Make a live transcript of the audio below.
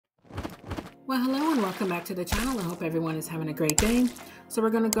Well, hello and welcome back to the channel. I hope everyone is having a great day. So we're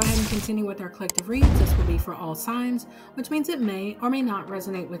going to go ahead and continue with our collective reads. This will be for all signs, which means it may or may not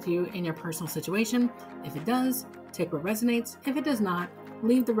resonate with you in your personal situation. If it does, take what resonates. If it does not,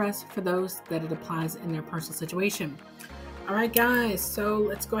 leave the rest for those that it applies in their personal situation. All right, guys, so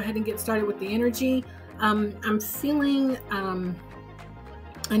let's go ahead and get started with the energy. I'm feeling an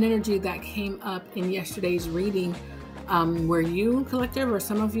energy that came up in yesterday's reading, where you, collective, or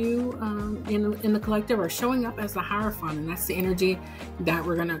some of you in the collective are showing up as the Hierophant, and that's the energy that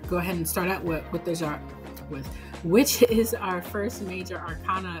we're going to go ahead and start out with, which is our first major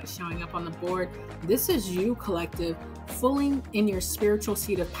arcana showing up on the board. This is you, collective, fully in your spiritual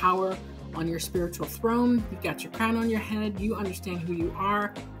seat of power, on your spiritual throne. You've got your crown on your head. You understand who you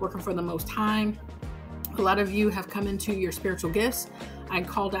are, working for the Most High. A lot of you have come into your spiritual gifts. I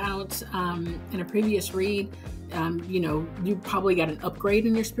called out in a previous read, you probably got an upgrade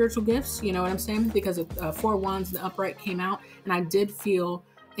in your spiritual gifts. You know what I'm saying? Because of 4 Wands, the upright came out, and I did feel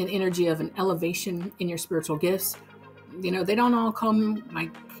an energy of an elevation in your spiritual gifts. You know, they don't all come like,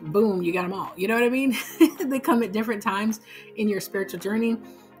 boom, you got them all. You know what I mean? They come at different times in your spiritual journey.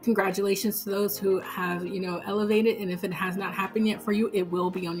 Congratulations to those who have, elevated. And if it has not happened yet for you, it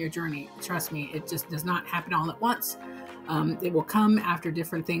will be on your journey. Trust me, it just does not happen all at once. It will come after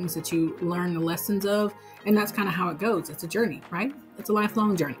different things that you learn the lessons of. And that's kind of how it goes. It's a journey, right? It's a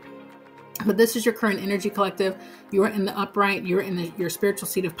lifelong journey. But this is your current energy, collective. You are in the upright. You're in your spiritual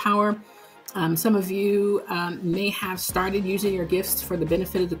seat of power. Some of you may have started using your gifts for the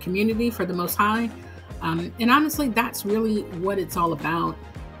benefit of the community, for the Most High. And honestly, that's really what it's all about.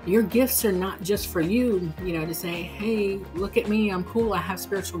 Your gifts are not just for you, to say, hey, look at me, I'm cool, I have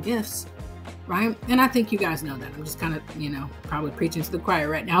spiritual gifts, right? And I think you guys know that. I'm just kind of, probably preaching to the choir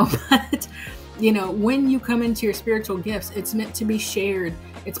right now. But, when you come into your spiritual gifts, it's meant to be shared.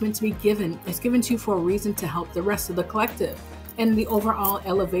 It's meant to be given. It's given to you for a reason to help the rest of the collective and the overall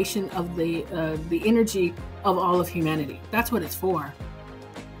elevation of the energy of all of humanity. That's what it's for,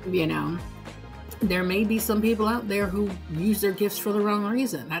 There may be some people out there who use their gifts for the wrong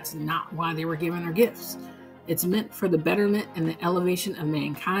reason. That's not why they were given their gifts. It's meant for the betterment and the elevation of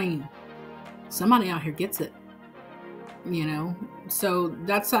mankind. Somebody out here gets it, So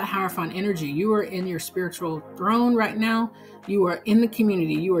that's that Hierophant energy. You are in your spiritual throne right now. You are in the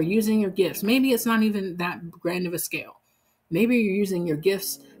community. You are using your gifts. Maybe it's not even that grand of a scale. Maybe you're using your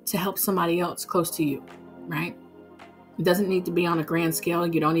gifts to help somebody else close to you, right? It doesn't need to be on a grand scale.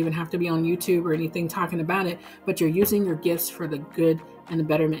 You don't even have to be on YouTube or anything talking about it, but you're using your gifts for the good and the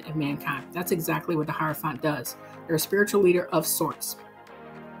betterment of mankind. That's exactly what the Hierophant does. They're a spiritual leader of sorts,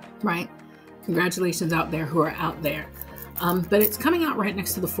 right? Congratulations out there who are out there. But it's coming out right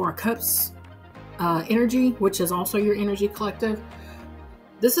next to the 4 Cups energy, which is also your energy, collective.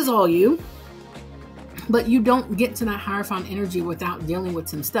 This is all you, but you don't get to that Hierophant energy without dealing with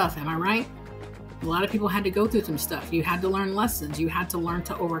some stuff. Am I right? A lot of people had to go through some stuff. You had to learn lessons. You had to learn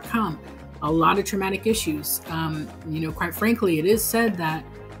to overcome a lot of traumatic issues. Quite frankly, it is said that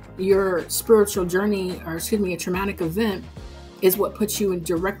your spiritual journey, or a traumatic event, is what puts you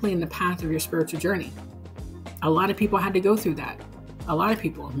directly in the path of your spiritual journey. A lot of people had to go through that. A lot of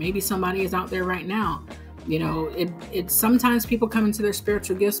people. Maybe somebody is out there right now. It's sometimes people come into their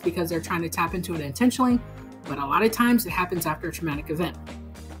spiritual gifts because they're trying to tap into it intentionally, but a lot of times it happens after a traumatic event.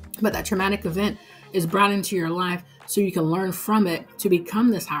 But that traumatic event is brought into your life so you can learn from it to become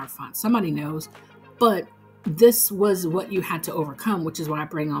this Hierophant. Somebody knows, but this was what you had to overcome, which is why I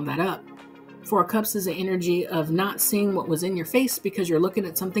bring all that up. 4 Cups is the energy of not seeing what was in your face because you're looking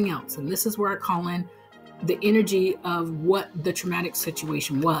at something else. And this is where I call in the energy of what the traumatic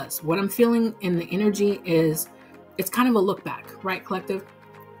situation was. What I'm feeling in the energy is it's kind of a look back, right, collective?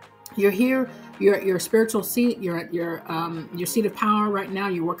 You're here, you're at your spiritual seat, you're at your seat of power right now,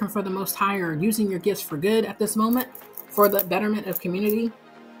 you're working for the Most High, or using your gifts for good at this moment, for the betterment of community.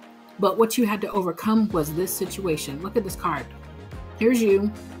 But what you had to overcome was this situation. Look at this card. Here's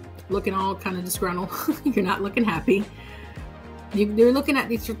you, looking all kind of disgruntled. You're not looking happy. You're looking at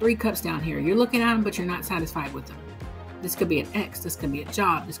these 3 cups down here. You're looking at them, but you're not satisfied with them. This could be an ex, this could be a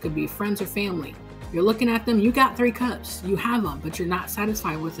job, this could be friends or family. You're looking at them, you got 3 cups, you have them, but you're not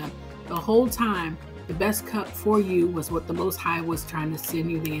satisfied with them. The whole time, the best cup for you was what the Most High was trying to send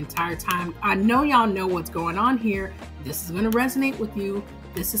you the entire time. I know y'all know what's going on here. This is going to resonate with you.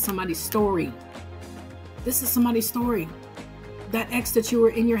 This is somebody's story. This is somebody's story. That ex that you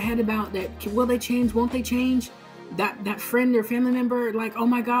were in your head about, that will they change, won't they change? That friend or family member, like, oh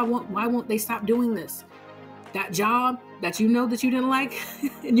my God, why won't they stop doing this? That job that you know that you didn't like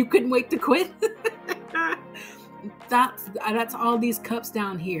and you couldn't wait to quit. That's all these cups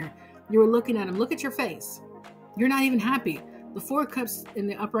down here. You were looking at him. Look at your face. You're not even happy. The Four of Cups in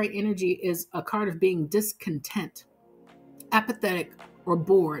the upright energy is a card of being discontent, apathetic, or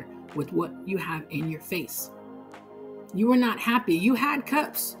bored with what you have in your face. You were not happy. You had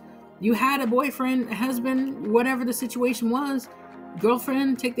cups. You had a boyfriend, a husband, whatever the situation was,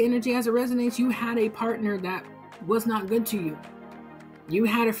 girlfriend, take the energy as it resonates. You had a partner that was not good to you. You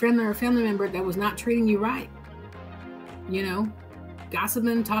had a friend or a family member that was not treating you right. You know,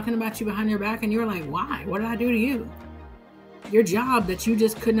 gossiping, talking about you behind your back, and you were like, why? What did I do to you? Your job that you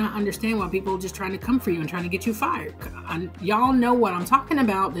just could not understand why people were just trying to come for you and trying to get you fired. Y'all know what I'm talking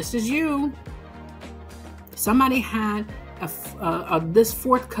about. This is you. Somebody had this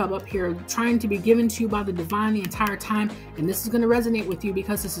fourth cup up here trying to be given to you by the divine the entire time. And this is going to resonate with you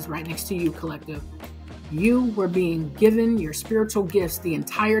because this is right next to you, collective. You were being given your spiritual gifts the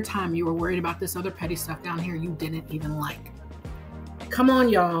entire time. You were worried about this other petty stuff down here you didn't even like. Come on,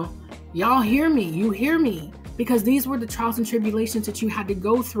 y'all. Y'all hear me. You hear me. Because these were the trials and tribulations that you had to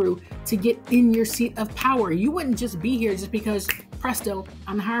go through to get in your seat of power. You wouldn't just be here just because, presto,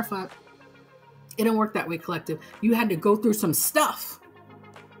 I'm the Hierophant. It didn't work that way, collective. You had to go through some stuff.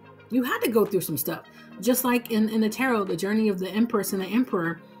 You had to go through some stuff. Just like in the tarot, the journey of the Empress and the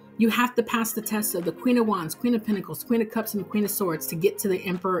Emperor, you have to pass the test of the Queen of Wands, Queen of Pentacles, Queen of Cups, and the Queen of Swords to get to the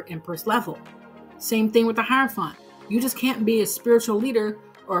Emperor, Empress level. Same thing with the Hierophant. You just can't be a spiritual leader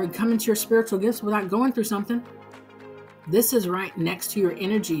or come into your spiritual gifts without going through something. This is right next to your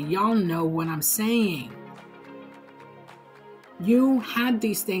energy. Y'all know what I'm saying. You had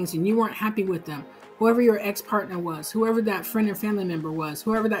these things and you weren't happy with them. Whoever your ex-partner was, whoever that friend or family member was,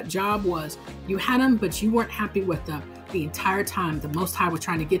 whoever that job was, you had them, but you weren't happy with them. The entire time, the Most High was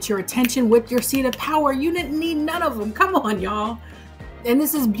trying to get your attention with your seat of power. You didn't need none of them. Come on, y'all. And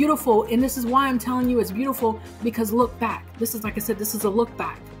this is beautiful. And this is why I'm telling you it's beautiful, because look back. This is, like I said, this is a look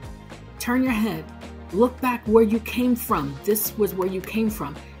back. Turn your head. Look back where you came from. This was where you came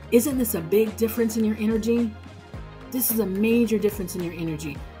from. Isn't this a big difference in your energy? This is a major difference in your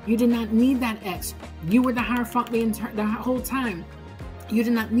energy. You did not need that ex. You were the Hierophant the whole time. You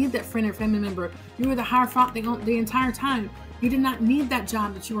did not need that friend or family member. You were the Hierophant the entire time. You did not need that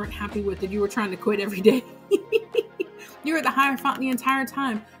job that you weren't happy with, that you were trying to quit every day. You were the Hierophant the entire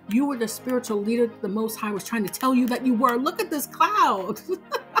time. You were the spiritual leader that the Most High was trying to tell you that you were. Look at this cloud.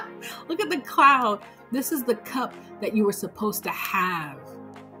 Look at the cloud. This is the cup that you were supposed to have.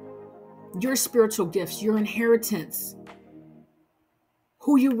 Your spiritual gifts, your inheritance,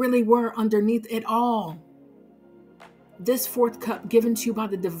 who you really were underneath it all. This fourth cup given to you by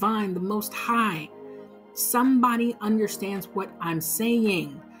the divine, the Most High. Somebody understands what I'm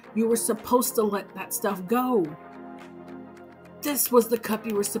saying. You were supposed to let that stuff go. This was the cup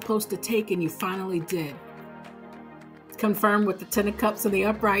you were supposed to take, and you finally did. Confirmed with the Ten of Cups and the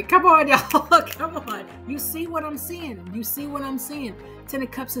upright. Come on, y'all. Come on. You see what I'm seeing. You see what I'm seeing. Ten of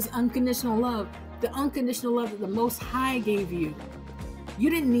Cups is unconditional love. The unconditional love that the Most High gave you.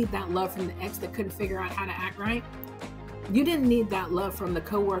 You didn't need that love from the ex that couldn't figure out how to act right. You didn't need that love from the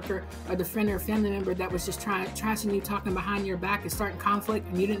coworker or the friend or family member that was just trashing you, talking behind your back and starting conflict,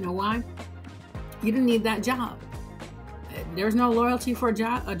 and you didn't know why. You didn't need that job. There's no loyalty for a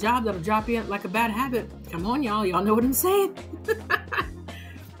job that'll drop you like a bad habit. Come on, y'all. Y'all know what I'm saying.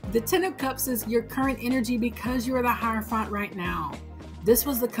 The Ten of Cups is your current energy because you're the Hierophant right now. This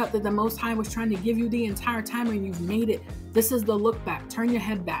was the cup that the Most High was trying to give you the entire time, and you've made it. This is the look back. Turn your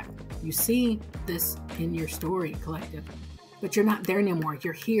head back. You see this in your story, collective. But you're not there anymore.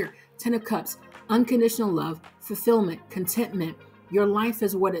 You're here. Ten of Cups, unconditional love, fulfillment, contentment. Your life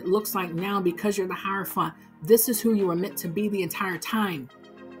is what it looks like now because you're the Hierophant. This is who you were meant to be the entire time.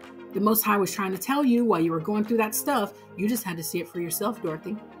 The Most High was trying to tell you while you were going through that stuff. You just had to see it for yourself,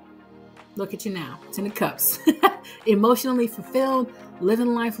 Dorothy. Look at you now. Ten of Cups. Emotionally fulfilled,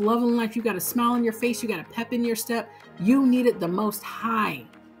 living life, loving life. You got a smile on your face. You got a pep in your step. You needed the Most High.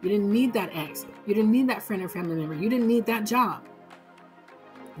 You didn't need that ex. You didn't need that friend or family member. You didn't need that job.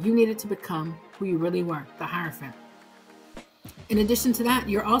 You needed to become who you really were, the Hierophant. In addition to that,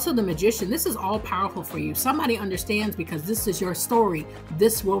 you're also the Magician. This is all powerful for you. Somebody understands because this is your story.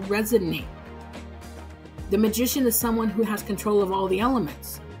 This will resonate. The Magician is someone who has control of all the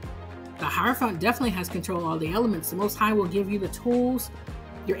elements. The Hierophant definitely has control of all the elements. The Most High will give you the tools.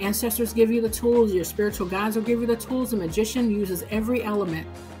 Your ancestors give you the tools. Your spiritual guides will give you the tools. The Magician uses every element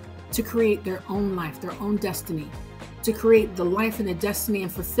to create their own life, their own destiny, to create the life and the destiny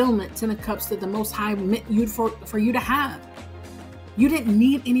and fulfillment, Ten of Cups, that the Most High meant you for you to have. You didn't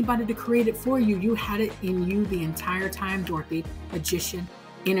need anybody to create it for you. You had it in you the entire time, Dorothy. Magician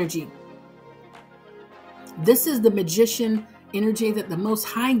energy. This is the Magician energy that the Most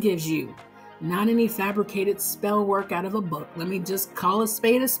High gives you, not any fabricated spell work out of a book. Let me just call a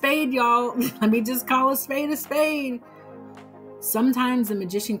spade, y'all. Let me just call a spade. Sometimes the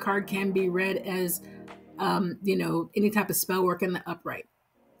magician card can be read as, any type of spell work in the upright.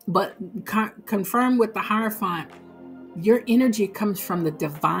 But confirm with the Hierophant, your energy comes from the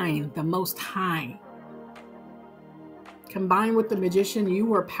divine, the Most High. Combined with the magician,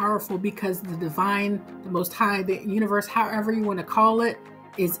 you are powerful because the divine, the Most High, the universe, however you want to call it,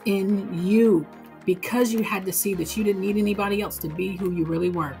 is in you. Because you had to see that you didn't need anybody else to be who you really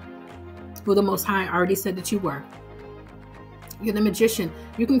were. Well, the Most High already said that you were. You're the magician.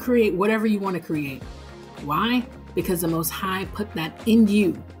 You can create whatever you want to create. Why? Because the Most High put that in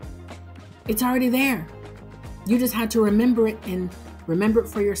you. It's already there. You just had to remember it and remember it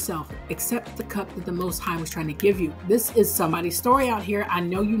for yourself. Accept the cup that the Most High was trying to give you. This is somebody's story out here. I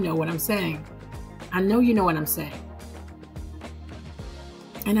know you know what I'm saying. I know you know what I'm saying.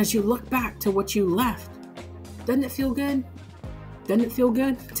 And as you look back to what you left, doesn't it feel good? Doesn't it feel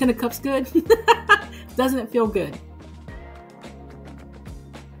good? 10 of Cups good? Doesn't it feel good?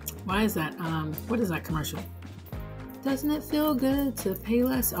 Why is that? What is that commercial? Doesn't it feel good to pay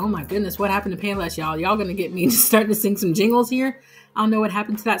less? Oh my goodness, what happened to pay less, y'all? Y'all gonna get me starting to sing some jingles here? I don't know what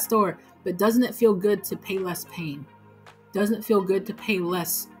happened to that store, but doesn't it feel good to pay less pain? Doesn't it feel good to pay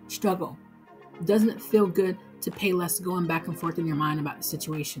less struggle? Doesn't it feel good to pay less going back and forth in your mind about the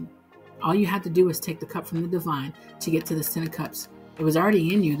situation? All you had to do is take the cup from the divine to get to this 10 of Cups. It was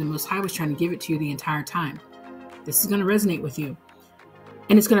already in you. The Most High was trying to give it to you the entire time. This is going to resonate with you.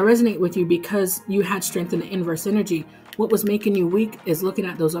 And it's going to resonate with you because you had strength in the inverse energy. What was making you weak is looking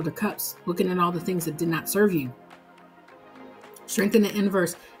at those other cups, looking at all the things that did not serve you. Strength in the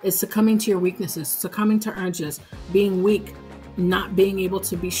inverse is succumbing to your weaknesses, succumbing to urges, being weak, not being able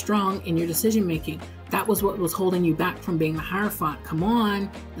to be strong in your decision making. That was what was holding you back from being the Hierophant. Come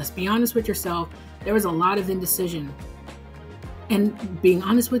on, let's be honest with yourself. There was a lot of indecision. And being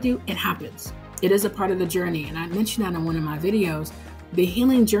honest with you, it happens. It is a part of the journey. And I mentioned that in one of my videos. The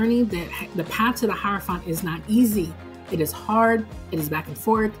healing journey, the path to the Hierophant is not easy. It is hard. It is back and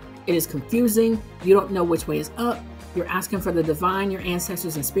forth. It is confusing. You don't know which way is up. You're asking for the divine, your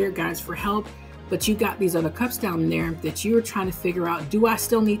ancestors and spirit guides for help. But you got these other cups down there that you're trying to figure out, do I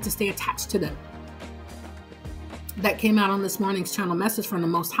still need to stay attached to them? That came out on this morning's channel message from the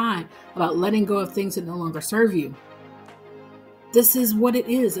Most High about letting go of things that no longer serve you. This is what it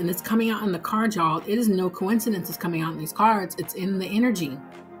is, and it's coming out in the card, y'all. It is no coincidence it's coming out in these cards. It's in the energy,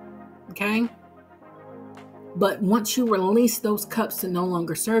 okay? But once you release those cups that no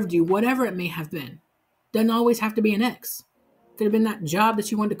longer served you, whatever it may have been, doesn't always have to be an ex. Could have been that job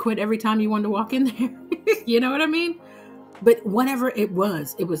that you wanted to quit every time you wanted to walk in there. You know what I mean? But whatever it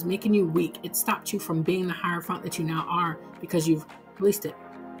was making you weak. It stopped you from being the Hierophant that you now are because you've released it.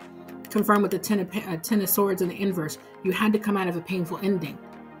 Confirmed with the 10 of Swords in the inverse. You had to come out of a painful ending.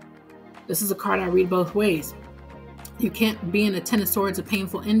 This is a card I read both ways. You can't be in a 10 of Swords, a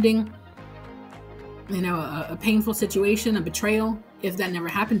painful ending, a painful situation, a betrayal, if that never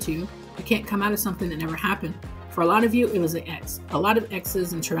happened to you. You can't come out of something that never happened. For a lot of you, it was an ex. A lot of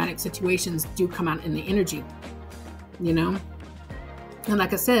exes and traumatic situations do come out in the energy, And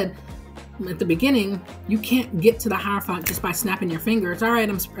like I said, at the beginning, you can't get to the Hierophant just by snapping your fingers. All right,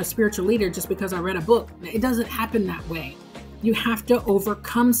 I'm a spiritual leader just because I read a book. It doesn't happen that way. You have to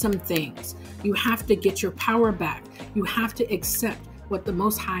overcome some things. You have to get your power back. You have to accept what the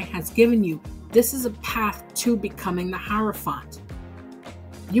Most High has given you. This is a path to becoming the Hierophant.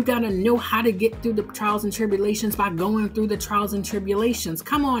 You got to know how to get through the trials and tribulations by going through the trials and tribulations.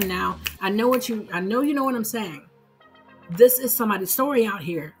 Come on now. I know you know what I'm saying. This is somebody's story out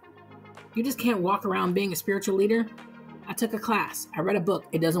here. You just can't walk around being a spiritual leader. I took a class. I read a book.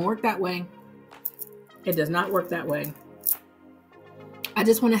 It doesn't work that way. It does not work that way. I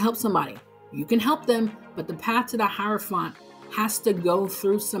just want to help somebody. You can help them, but the path to the Hierophant has to go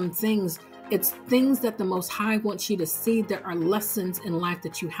through some things. It's things that the Most High wants you to see. There are lessons in life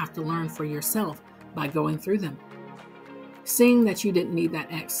that you have to learn for yourself by going through them. Seeing that you didn't need that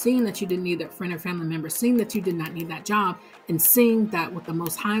ex, seeing that you didn't need that friend or family member, seeing that you did not need that job, and seeing that what the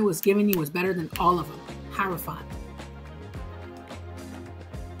Most High was giving you was better than all of them. Hierophant.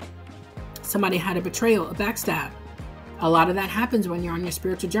 Somebody had a betrayal, a backstab. A lot of that happens when you're on your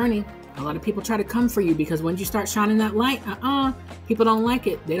spiritual journey. A lot of people try to come for you because once you start shining that light, people don't like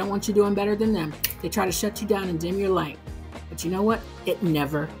it. They don't want you doing better than them. They try to shut you down and dim your light. But you know what? It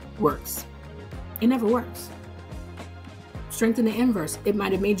never works. It never works. Strength in the inverse. It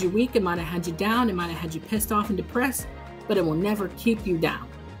might have made you weak. It might have had you down. It might have had you pissed off and depressed, but it will never keep you down.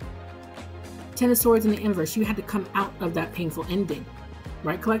 Ten of Swords in the inverse. You had to come out of that painful ending.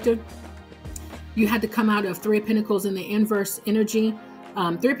 Right, collective? You had to come out of Three of Pentacles in the inverse energy.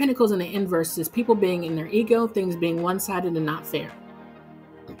 Three of Pentacles in the inverse is people being in their ego, things being one-sided and not fair.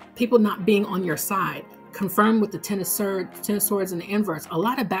 People not being on your side. Confirmed with the Ten of Swords in the inverse. A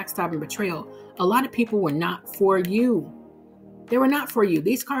lot of backstabbing, betrayal. A lot of people were not for you. They were not for you.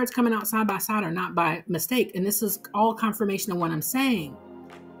 These cards coming out side by side are not by mistake. And this is all confirmation of what I'm saying.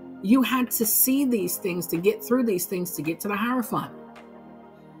 You had to see these things to get through these things to get to the Hierophant.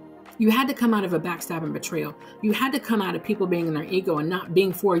 You had to come out of a backstabbing betrayal. You had to come out of people being in their ego and not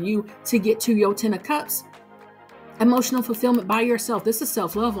being for you to get to your Ten of Cups. Emotional fulfillment by yourself. This is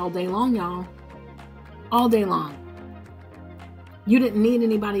self-love all day long, y'all. All day long. You didn't need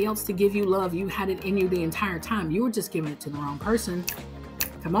anybody else to give you love. You had it in you the entire time. You were just giving it to the wrong person.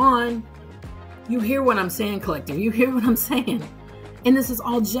 Come on. You hear what I'm saying, collective. You hear what I'm saying. And this is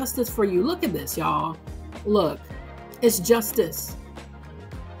all justice for you. Look at this, y'all. Look, it's justice.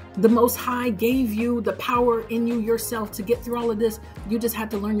 The Most High gave you the power in you yourself to get through all of this. You just had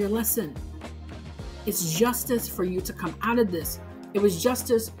to learn your lesson. It's justice for you to come out of this. It was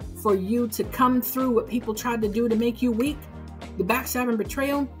justice for you to come through what people tried to do to make you weak. The backstabbing,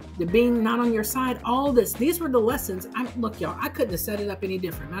 betrayal, the being not on your side, all this. These were the lessons. Look, y'all, I couldn't have set it up any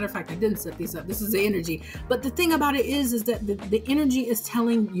different. Matter of fact, I didn't set these up. This is the energy. But the thing about it is that the energy is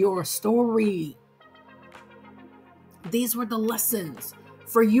telling your story. These were the lessons.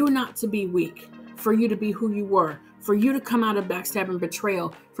 For you not to be weak, for you to be who you were, for you to come out of backstabbing,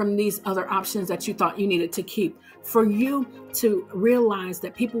 betrayal from these other options that you thought you needed to keep, for you to realize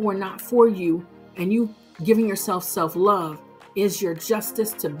that people were not for you, and you giving yourself self-love is your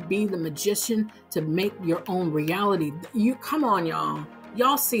justice to be the magician, to make your own reality. You come on, y'all.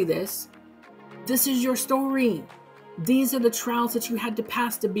 Y'all see this. This is your story. These are the trials that you had to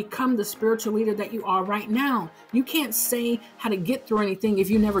pass to become the spiritual leader that you are right now. You can't say how to get through anything if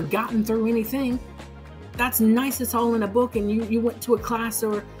you've never gotten through anything. That's nice. It's all in a book and you went to a class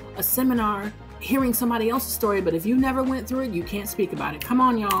or a seminar hearing somebody else's story. But if you never went through it, you can't speak about it. Come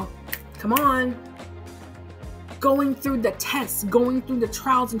on, y'all. Come on. Going through the tests, going through the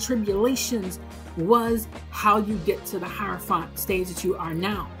trials and tribulations was how you get to the Hierophant stage that you are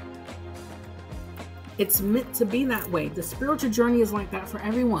now. It's meant to be that way. The spiritual journey is like that for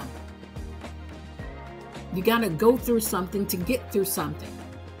everyone. You got to go through something to get through something,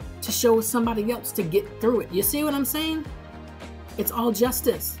 to show somebody else to get through it. You see what I'm saying? It's all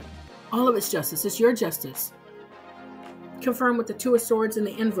justice. All of it's justice. It's your justice. Confirmed with the Two of Swords in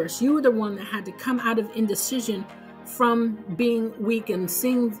the inverse. You were the one that had to come out of indecision from being weak and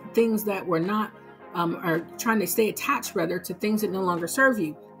seeing things that were not, or trying to stay attached rather to things that no longer serve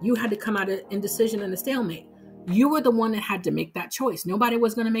you. You had to come out of indecision and a stalemate. You were the one that had to make that choice. Nobody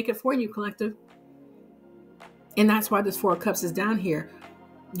was going to make it for you, collective. And that's why this Four of Cups is down here.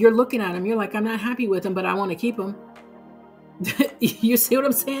 You're looking at him. You're like, I'm not happy with him, but I want to keep him. You see what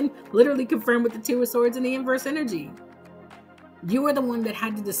I'm saying? Literally confirmed with the Two of Swords in the inverse energy. You were the one that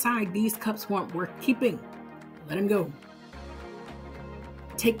had to decide these cups weren't worth keeping. Let him go.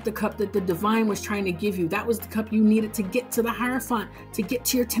 Take the cup that the divine was trying to give you. That was the cup you needed to get to the Hierophant, to get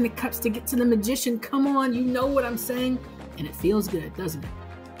to your Ten of Cups, to get to the Magician. Come on, you know what I'm saying? And it feels good, doesn't it?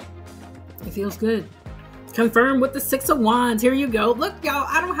 It feels good. Confirmed with the Six of Wands. Here you go. Look, y'all,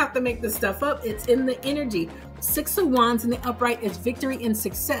 I don't have to make this stuff up. It's in the energy. Six of Wands in the upright is victory and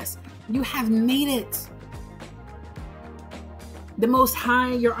success. You have made it. The Most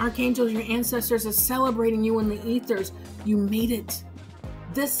High, your archangels, your ancestors are celebrating you in the ethers. You made it.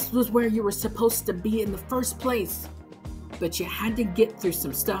 This was where you were supposed to be in the first place. But you had to get through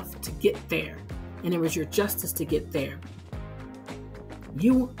some stuff to get there. And it was your justice to get there.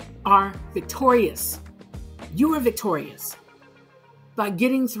 You are victorious. You are victorious by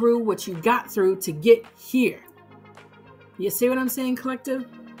getting through what you got through to get here. You see what I'm saying, collective?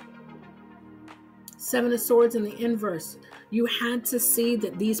 Seven of Swords in the inverse. You had to see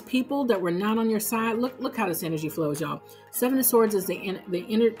that these people that were not on your side. Look how this energy flows, y'all. Seven of Swords is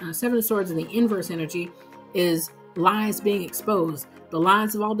Seven of Swords in the inverse energy is lies being exposed. The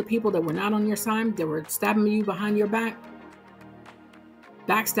lies of all the people that were not on your side, that were stabbing you behind your back,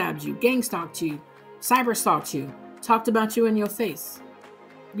 backstabbed you, gang stalked you, cyber stalked you, talked about you in your face.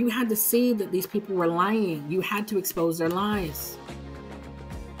 You had to see that these people were lying. You had to expose their lies.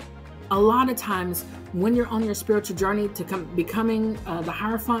 A lot of times when you're on your spiritual journey to becoming the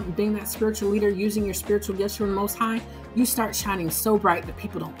Hierophant, being that spiritual leader, using your spiritual gifts from the Most High, you start shining so bright that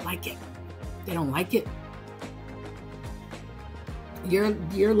people don't like it. They don't like it.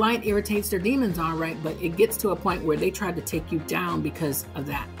 Your light irritates their demons, all right, but it gets to a point where they try to take you down because of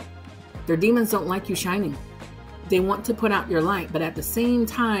that. Their demons don't like you shining. They want to put out your light, but at the same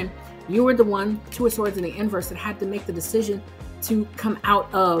time, you were the one, Two of Swords in the inverse, that had to make the decision to come out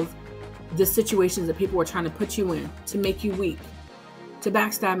of the situations that people were trying to put you in, to make you weak, to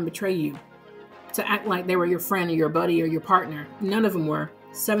backstab and betray you, to act like they were your friend or your buddy or your partner. None of them were.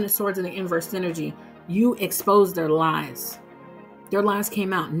 Seven of Swords in the inverse energy. You exposed their lies. Their lies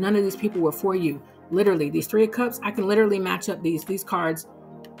came out. None of these people were for you. Literally, these Three of Cups, I can literally match up these cards,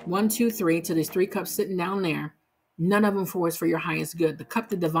 1, 2, 3, to these 3 cups sitting down there. None of them was for your highest good. The cup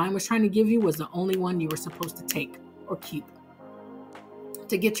the divine was trying to give you was the only one you were supposed to take or keep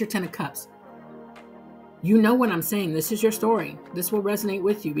to get your 10 of Cups. You know what I'm saying. This is your story. This will resonate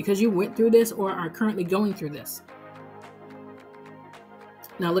with you because you went through this or are currently going through this.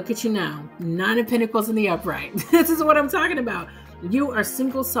 Now look at you now. 9 of Pentacles in the upright. This is what I'm talking about. You are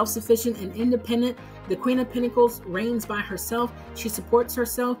single, self-sufficient, and independent. The Queen of Pentacles reigns by herself. She supports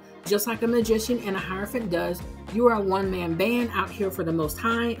herself just like a magician and a Hierophant does. You are a one-man band out here for the Most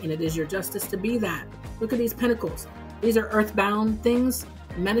High, and it is your justice to be that. Look at these pentacles. These are earthbound things,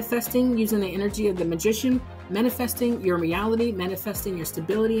 manifesting using the energy of the magician, manifesting your reality, manifesting your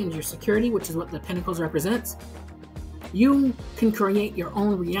stability and your security, which is what the pentacles represents. You can create your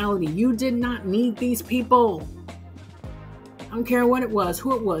own reality. You did not need these people. I don't care what it was,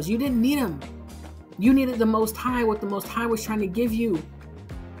 who it was. You didn't need them. You needed the Most High, what the Most High was trying to give you.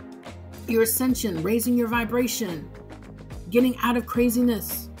 Your ascension, raising your vibration, getting out of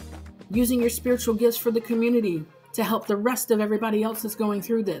craziness, using your spiritual gifts for the community to help the rest of everybody else that's going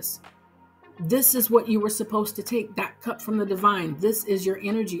through this. This is what you were supposed to take, that cup from the divine. This is your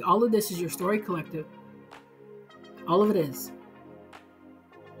energy. All of this is your story collective. All of it is.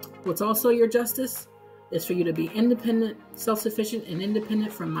 What's also your justice is for you to be independent, self-sufficient, and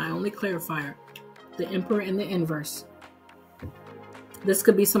independent from my only clarifier, the Emperor in the inverse. This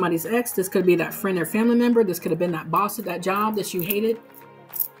could be somebody's ex. This could be that friend or family member. This could have been that boss at that job that you hated.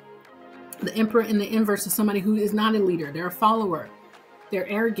 The Emperor in the inverse is somebody who is not a leader. They're a follower. They're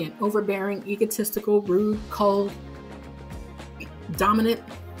arrogant, overbearing, egotistical, rude, cold, dominant.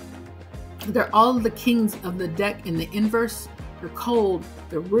 They're all the kings of the deck in the inverse. They're cold,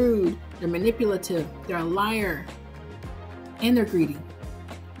 they're rude, they're manipulative, they're a liar, and they're greedy.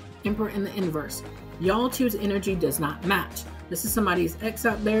 Emperor in the inverse. Y'all choose energy does not match. This is somebody's ex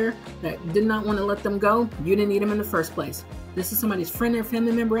out there that did not want to let them go. You didn't need them in the first place. This is somebody's friend or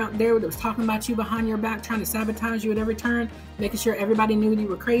family member out there that was talking about you behind your back, trying to sabotage you at every turn, making sure everybody knew you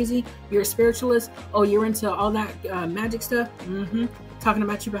were crazy. You're a spiritualist. Oh, you're into all that magic stuff. Talking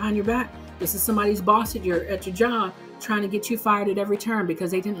about you behind your back. This is somebody's boss at your job trying to get you fired at every turn because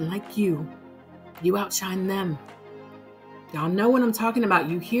they didn't like you. You outshine them. Y'all know what I'm talking about.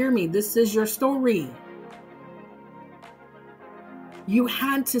 You hear me. This is your story. You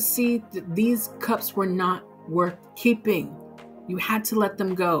had to see that these cups were not worth keeping. You had to let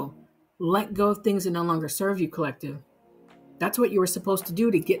them go. Let go of things that no longer serve you, collective. That's what you were supposed to do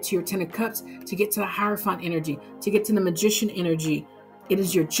to get to your 10 of Cups, to get to the Hierophant energy, to get to the Magician energy. It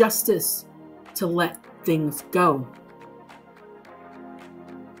is your justice to let things go.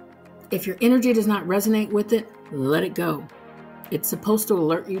 If your energy does not resonate with it, let it go. It's supposed to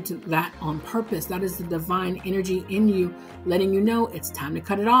alert you to that on purpose. That is the divine energy in you, letting you know it's time to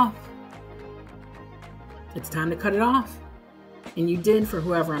cut it off. It's time to cut it off. And you did for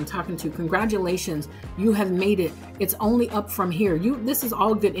whoever I'm talking to. Congratulations. You have made it. It's only up from here. This is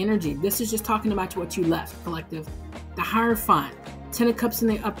all good energy. This is just talking about what you left, collective. The Hierophant, 10 of Cups in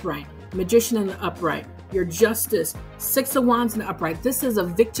the upright, Magician in the upright, your justice, 6 of Wands in the upright. This is a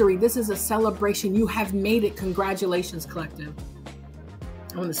victory. This is a celebration. You have made it. Congratulations, collective.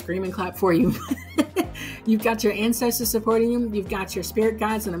 I want to scream and clap for you. You've got your ancestors supporting you. You've got your spirit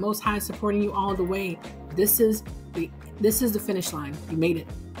guides and the Most High supporting you all the way. This is the finish line. You made it.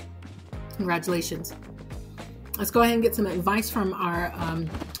 Congratulations. Let's go ahead and get some advice from our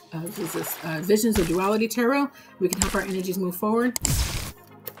Visions of Duality Tarot. We can help our energies move forward.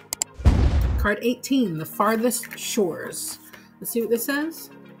 Card 18, the farthest shores. Let's see what this says.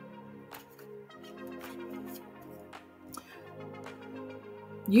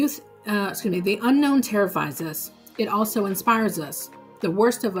 The unknown terrifies us. It also inspires us. The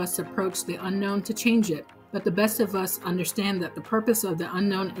worst of us approach the unknown to change it, but the best of us understand that the purpose of the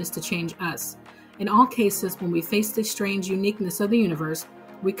unknown is to change us. In all cases, when we face the strange uniqueness of the universe,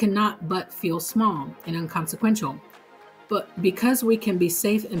 we cannot but feel small and inconsequential. But because we can be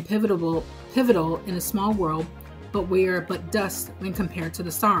safe and pivotal in a small world, but we are but dust when compared to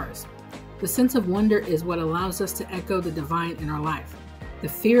the stars. The sense of wonder is what allows us to echo the divine in our life. The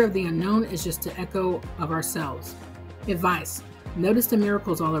fear of the unknown is just an echo of ourselves. Advice. Notice the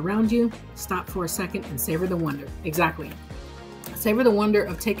miracles all around you. Stop for a second and savor the wonder. Exactly. Savor the wonder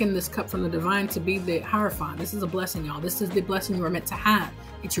of taking this cup from the divine to be the Hierophant. This is a blessing, y'all. This is the blessing you are meant to have.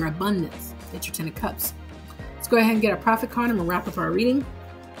 It's your abundance. It's your 10 of cups. Let's go ahead and get our prophet card and we'll wrap up our reading.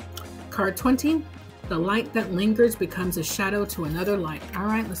 Card 20. The light that lingers becomes a shadow to another light. All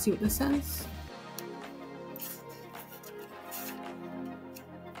right, let's see what this says.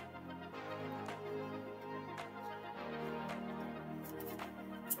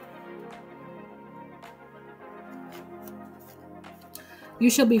 You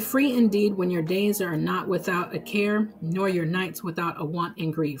shall be free indeed when your days are not without a care, nor your nights without a want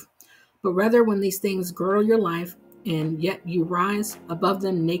and grief. But rather when these things girdle your life, and yet you rise above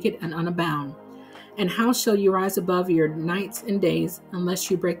them naked and unabound. And how shall you rise above your nights and days,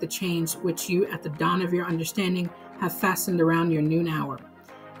 unless you break the chains which you at the dawn of your understanding have fastened around your noon hour?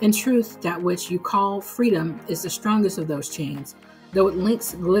 In truth, that which you call freedom is the strongest of those chains, though it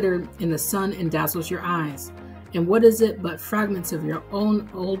links glitter in the sun and dazzles your eyes. And what is it but fragments of your own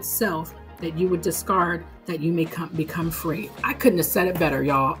old self that you would discard that you may become free? I couldn't have said it better,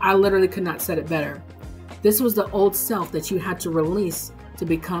 y'all. I literally could not have said it better. This was the old self that you had to release to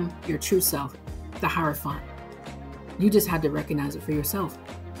become your true self, the Hierophant. You just had to recognize it for yourself.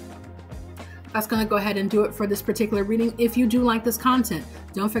 That's going to go ahead and do it for this particular reading. If you do like this content,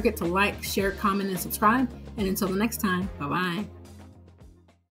 don't forget to like, share, comment, and subscribe. And until the next time, bye-bye.